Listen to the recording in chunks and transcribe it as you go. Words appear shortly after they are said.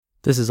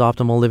This is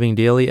Optimal Living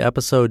Daily,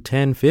 episode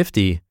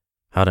 1050,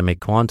 How to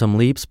Make Quantum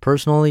Leaps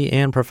Personally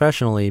and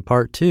Professionally,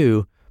 Part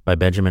 2, by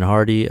Benjamin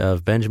Hardy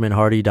of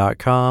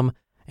benjaminhardy.com.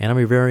 And I'm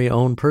your very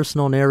own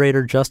personal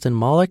narrator, Justin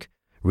Malik,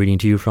 reading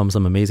to you from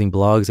some amazing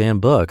blogs and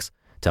books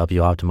to help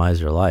you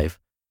optimize your life.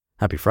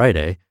 Happy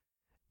Friday.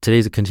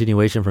 Today's a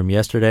continuation from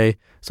yesterday,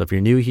 so if you're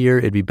new here,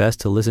 it'd be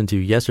best to listen to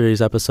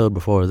yesterday's episode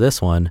before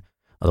this one.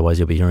 Otherwise,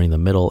 you'll be hearing the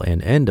middle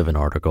and end of an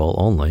article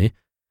only.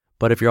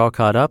 But if you're all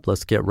caught up,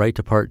 let's get right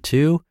to part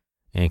 2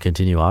 and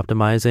continue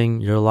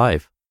optimizing your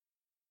life.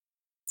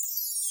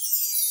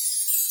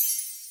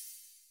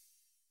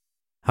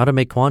 How to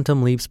Make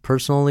Quantum Leaps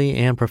Personally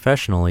and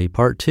Professionally,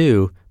 Part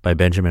 2, by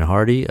Benjamin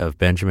Hardy of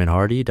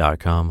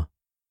benjaminhardy.com.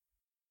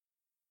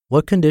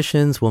 What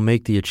conditions will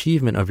make the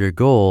achievement of your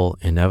goal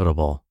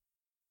inevitable?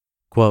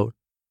 Quote,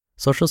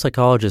 social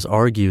psychologists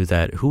argue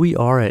that who we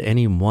are at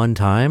any one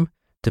time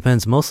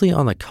depends mostly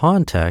on the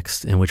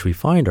context in which we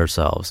find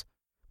ourselves,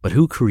 but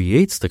who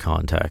creates the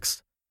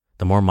context?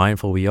 The more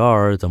mindful we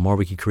are, the more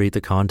we can create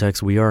the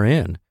context we are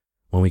in.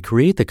 When we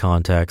create the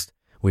context,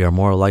 we are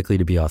more likely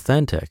to be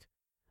authentic.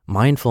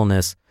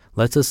 Mindfulness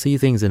lets us see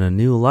things in a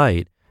new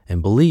light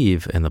and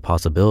believe in the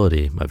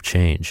possibility of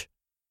change.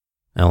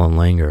 Ellen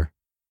Langer.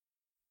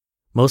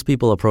 Most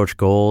people approach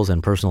goals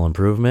and personal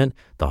improvement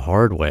the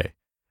hard way.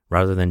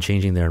 Rather than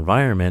changing their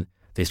environment,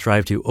 they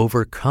strive to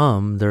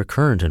overcome their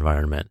current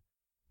environment.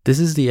 This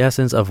is the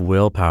essence of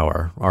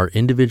willpower, our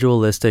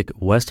individualistic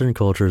Western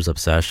culture's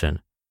obsession.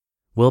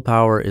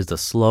 Willpower is the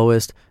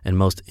slowest and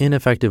most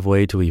ineffective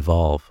way to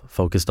evolve,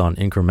 focused on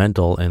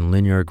incremental and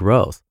linear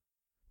growth.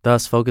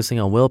 Thus, focusing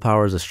on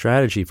willpower as a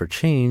strategy for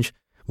change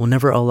will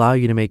never allow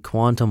you to make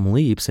quantum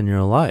leaps in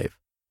your life.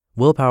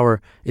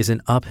 Willpower is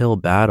an uphill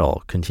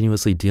battle,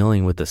 continuously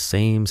dealing with the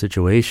same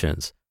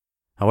situations.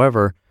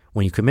 However,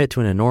 when you commit to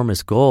an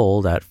enormous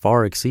goal that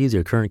far exceeds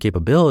your current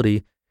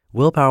capability,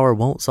 willpower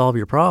won't solve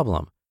your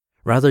problem.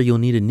 Rather, you'll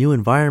need a new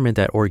environment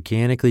that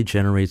organically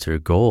generates your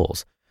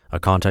goals, a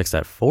context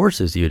that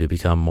forces you to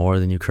become more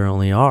than you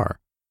currently are.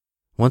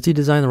 Once you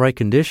design the right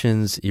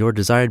conditions, your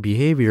desired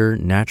behavior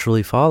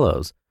naturally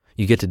follows.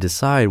 You get to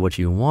decide what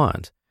you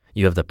want.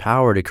 You have the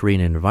power to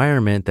create an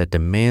environment that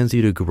demands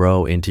you to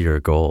grow into your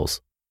goals.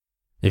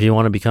 If you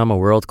want to become a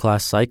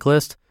world-class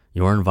cyclist,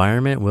 your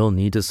environment will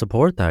need to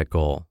support that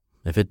goal.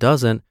 If it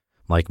doesn't,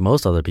 like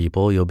most other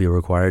people, you'll be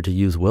required to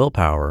use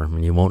willpower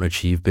and you won't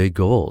achieve big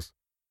goals.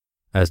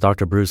 As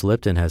Dr. Bruce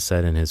Lipton has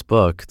said in his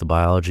book, The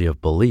Biology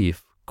of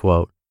Belief,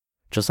 quote,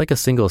 just like a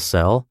single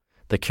cell,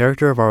 the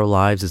character of our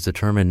lives is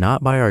determined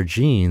not by our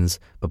genes,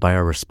 but by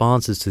our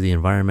responses to the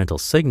environmental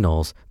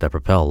signals that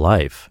propel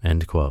life,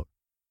 end quote.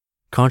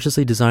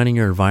 Consciously designing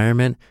your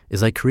environment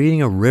is like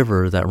creating a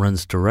river that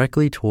runs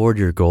directly toward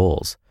your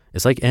goals.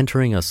 It's like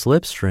entering a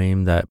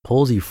slipstream that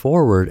pulls you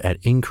forward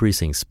at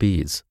increasing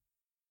speeds.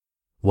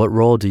 What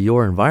role do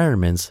your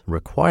environments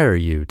require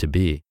you to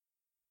be?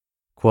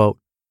 Quote,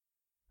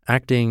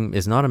 acting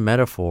is not a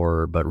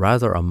metaphor, but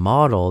rather a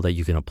model that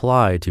you can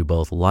apply to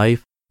both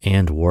life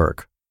and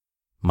work.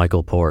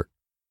 Michael Port.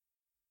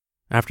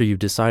 After you've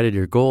decided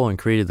your goal and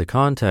created the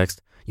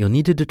context, you'll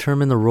need to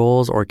determine the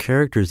roles or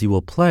characters you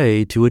will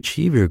play to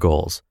achieve your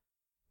goals.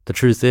 The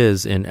truth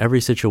is, in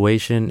every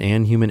situation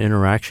and human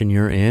interaction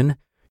you're in,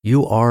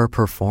 you are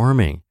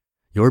performing.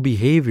 Your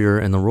behavior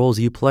and the roles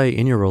you play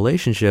in your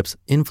relationships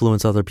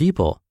influence other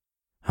people.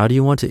 How do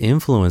you want to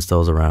influence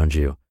those around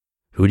you?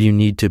 Who do you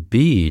need to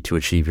be to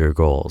achieve your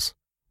goals?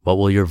 What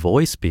will your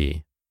voice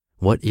be?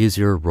 What is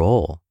your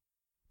role?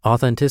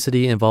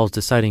 Authenticity involves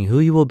deciding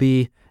who you will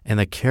be and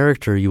the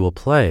character you will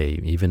play,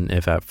 even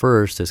if at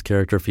first this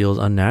character feels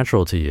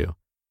unnatural to you.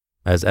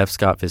 As F.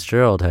 Scott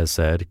Fitzgerald has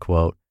said,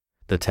 quote,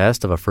 the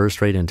test of a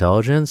first-rate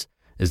intelligence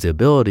is the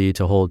ability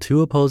to hold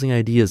two opposing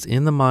ideas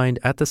in the mind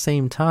at the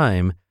same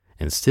time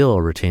and still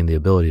retain the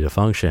ability to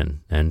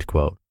function, end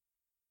quote.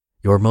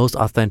 Your most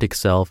authentic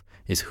self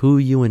is who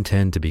you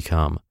intend to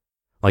become.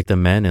 Like the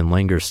men in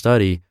Langer's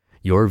study,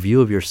 your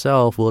view of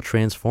yourself will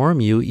transform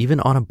you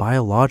even on a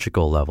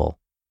biological level.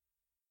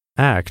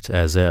 Act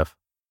as if.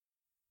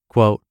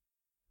 Quote,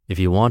 if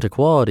you want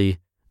equality,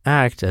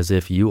 act as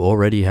if you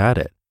already had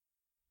it.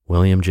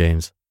 William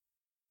James.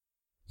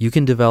 You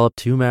can develop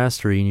to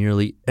mastery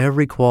nearly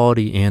every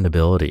quality and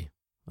ability.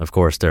 Of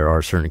course, there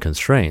are certain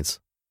constraints.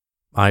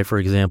 I, for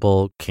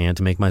example, can't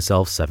make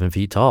myself 7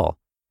 feet tall.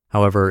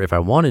 However, if I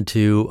wanted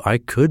to, I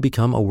could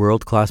become a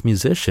world-class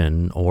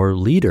musician or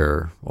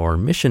leader or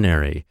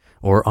missionary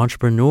or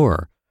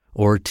entrepreneur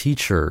or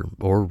teacher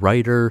or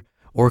writer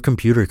or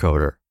computer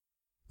coder.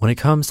 When it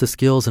comes to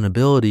skills and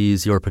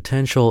abilities, your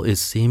potential is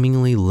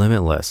seemingly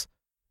limitless.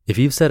 If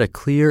you've set a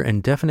clear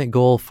and definite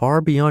goal far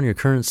beyond your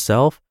current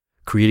self,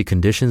 created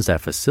conditions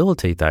that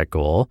facilitate that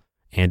goal,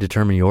 and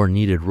determine your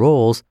needed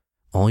roles,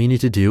 all you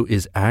need to do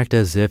is act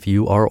as if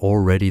you are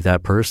already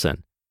that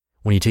person.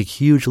 When you take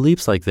huge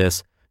leaps like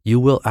this,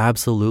 you will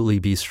absolutely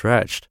be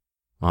stretched.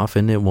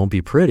 Often it won't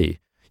be pretty.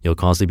 You'll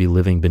constantly be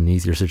living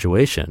beneath your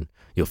situation.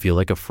 You'll feel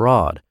like a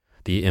fraud.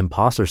 The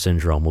imposter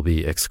syndrome will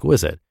be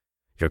exquisite.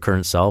 Your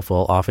current self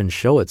will often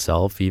show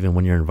itself even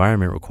when your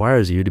environment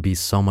requires you to be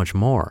so much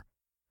more.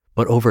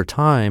 But over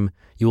time,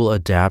 you will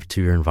adapt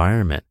to your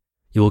environment.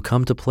 You will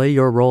come to play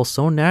your role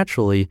so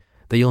naturally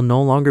that you'll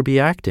no longer be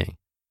acting.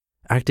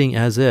 Acting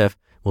as if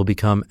will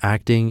become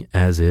acting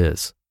as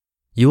is.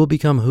 You will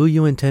become who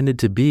you intended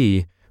to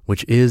be,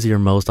 which is your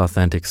most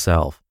authentic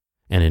self.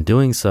 And in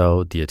doing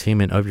so, the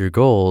attainment of your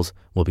goals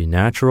will be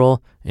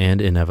natural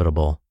and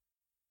inevitable.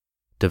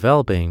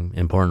 Developing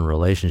important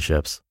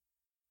relationships.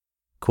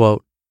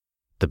 Quote,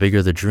 "The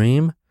bigger the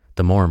dream,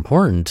 the more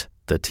important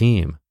the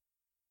team."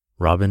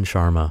 Robin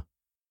Sharma.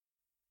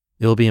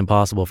 It will be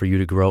impossible for you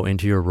to grow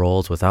into your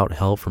roles without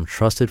help from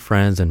trusted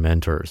friends and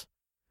mentors.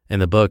 In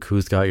the book,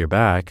 Who's Got Your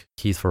Back,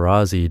 Keith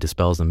Ferrazzi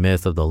dispels the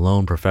myth of the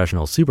lone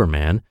professional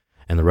Superman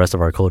and the rest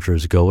of our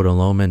culture's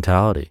go-it-alone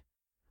mentality.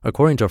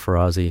 According to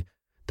Ferrazzi,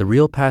 the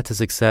real path to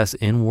success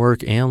in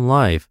work and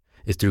life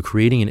is through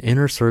creating an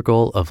inner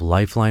circle of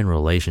lifeline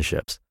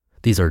relationships.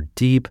 These are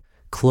deep,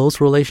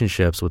 close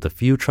relationships with a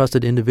few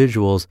trusted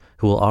individuals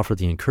who will offer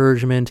the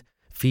encouragement,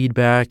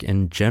 feedback,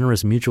 and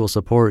generous mutual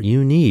support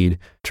you need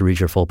to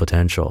reach your full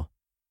potential.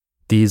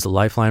 These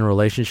lifeline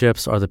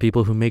relationships are the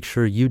people who make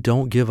sure you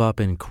don't give up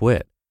and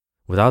quit.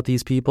 Without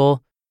these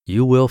people,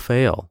 you will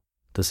fail.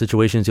 The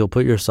situations you'll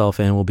put yourself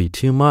in will be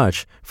too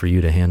much for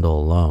you to handle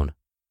alone.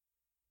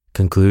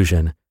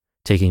 Conclusion: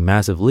 taking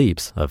massive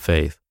leaps of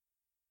faith.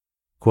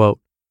 Quote,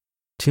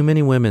 "Too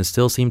many women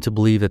still seem to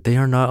believe that they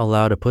are not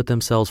allowed to put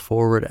themselves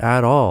forward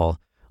at all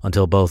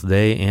until both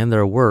they and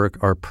their work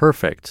are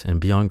perfect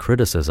and beyond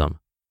criticism.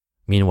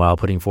 Meanwhile,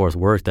 putting forth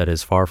work that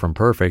is far from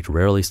perfect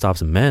rarely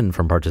stops men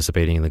from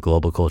participating in the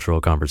global cultural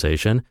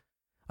conversation.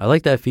 I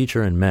like that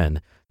feature in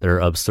men, their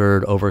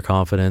absurd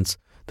overconfidence,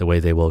 the way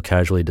they will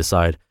casually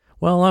decide,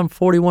 well, I'm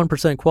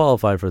 41%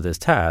 qualified for this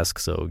task,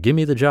 so give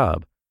me the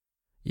job.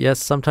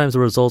 Yes, sometimes the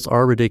results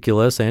are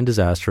ridiculous and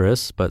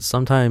disastrous, but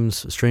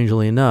sometimes,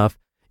 strangely enough,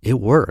 it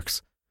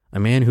works. A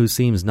man who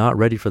seems not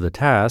ready for the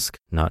task,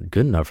 not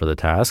good enough for the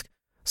task,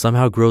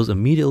 somehow grows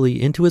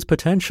immediately into his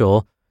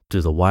potential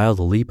through the wild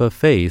leap of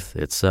faith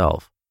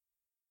itself."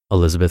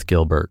 Elizabeth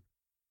Gilbert.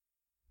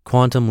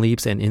 Quantum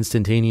leaps and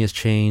instantaneous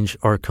change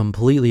are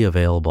completely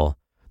available.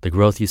 The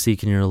growth you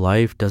seek in your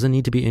life doesn't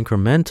need to be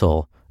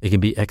incremental, it can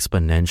be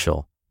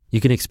exponential.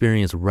 You can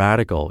experience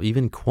radical,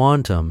 even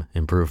quantum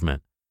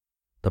improvement.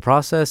 The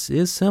process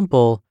is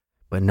simple,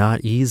 but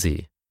not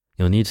easy.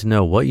 You'll need to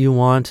know what you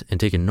want and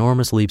take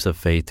enormous leaps of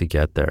faith to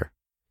get there.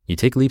 You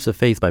take leaps of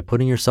faith by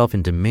putting yourself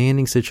in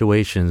demanding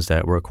situations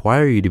that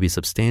require you to be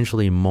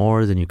substantially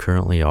more than you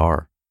currently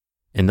are.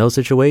 In those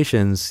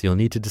situations, you'll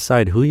need to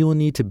decide who you will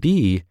need to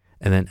be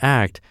and then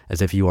act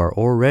as if you are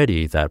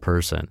already that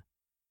person.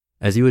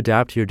 As you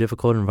adapt to your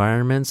difficult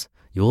environments,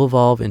 you'll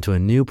evolve into a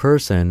new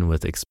person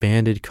with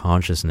expanded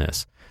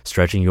consciousness,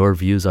 stretching your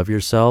views of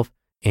yourself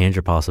and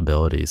your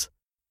possibilities.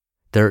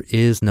 There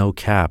is no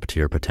cap to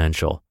your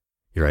potential.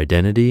 Your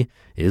identity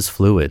is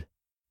fluid.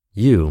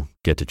 You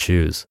get to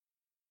choose.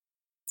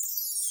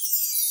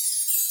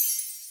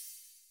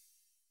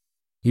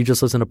 You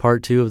just listened to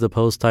part 2 of the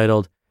post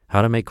titled,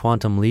 How to Make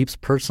Quantum Leaps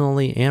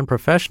Personally and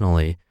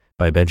Professionally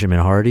by Benjamin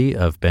Hardy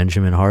of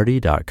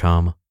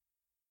benjaminhardy.com.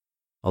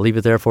 I'll leave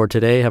it there for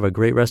today. Have a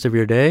great rest of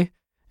your day,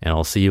 and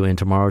I'll see you in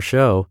tomorrow's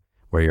show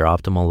where your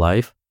optimal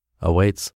life awaits.